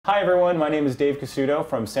Hi everyone, my name is Dave Casuto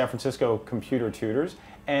from San Francisco Computer Tutors,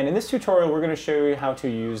 and in this tutorial we're going to show you how to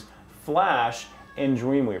use Flash in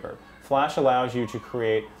Dreamweaver. Flash allows you to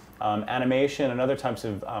create animation and other types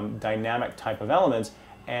of dynamic type of elements,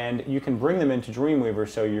 and you can bring them into Dreamweaver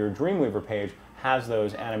so your Dreamweaver page has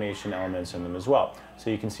those animation elements in them as well. So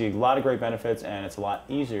you can see a lot of great benefits, and it's a lot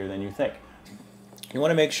easier than you think. You want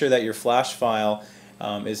to make sure that your Flash file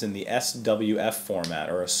is in the SWF format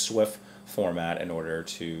or a SWF format in order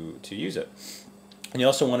to use it. And you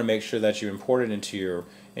also want to make sure that you import it into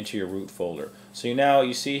your root folder. So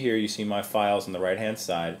you see here, you see my files on the right hand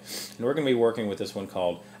side, and we're going to be working with this one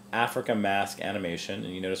called Africa Mask Animation,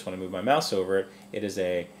 and you notice when I move my mouse over it, it is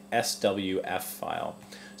a SWF file.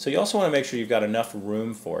 So you also want to make sure you've got enough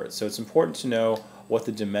room for it. So it's important to know what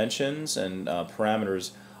the dimensions and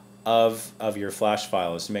parameters of your Flash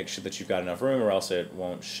file is to make sure that you've got enough room, or else it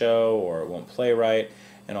won't show or it won't play right,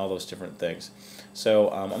 and all those different things. So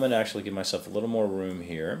I'm going to actually give myself a little more room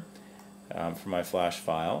here for my Flash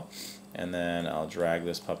file, and then I'll drag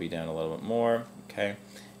this puppy down a little bit more. Okay,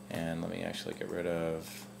 and let me actually get rid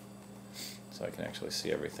of, so I can actually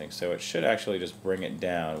see everything. So it should actually just bring it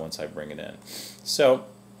down once I bring it in. So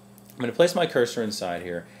I'm going to place my cursor inside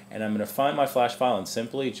here, and I'm going to find my Flash file and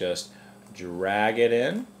simply just drag it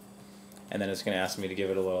in, and then it's going to ask me to give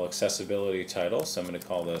it a little accessibility title. So I'm going to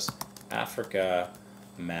call this Africa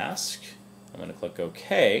Mask. I'm going to click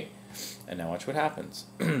OK, and now watch what happens.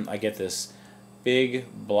 I get this big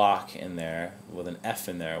block in there with an F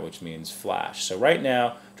in there, which means Flash. So right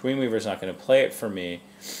now, Dreamweaver is not going to play it for me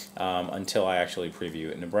until I actually preview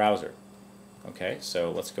it in the browser. Okay,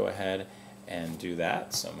 so let's go ahead and do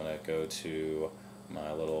that. So I'm going to go to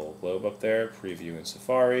my little globe up there, preview in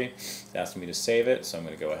Safari. It's asking me to save it, so I'm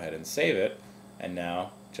going to go ahead and save it. And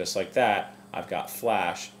now, just like that, I've got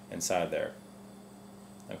Flash inside there.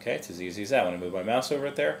 Okay, it's as easy as that. When I move my mouse over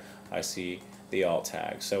it there, I see the alt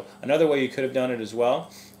tag. So another way you could have done it as well,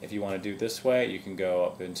 if you want to do it this way, you can go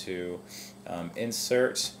up into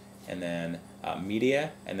Insert and then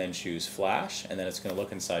Media, and then choose Flash, and then it's going to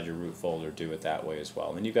look inside your root folder. Do it that way as well.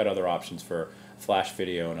 And then you've got other options for Flash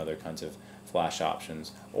video and other kinds of Flash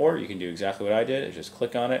options. Or you can do exactly what I did, is just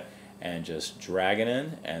click on it and just drag it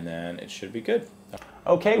in, and then it should be good.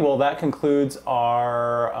 Okay, well that concludes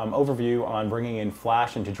our overview on bringing in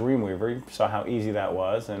Flash into Dreamweaver. You saw how easy that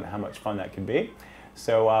was and how much fun that could be.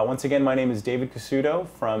 So once again, my name is David Casuto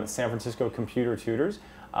from San Francisco Computer Tutors.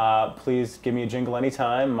 Please give me a jingle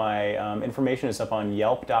anytime. My information is up on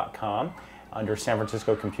Yelp.com under San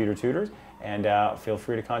Francisco Computer Tutors, and feel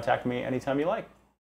free to contact me anytime you like.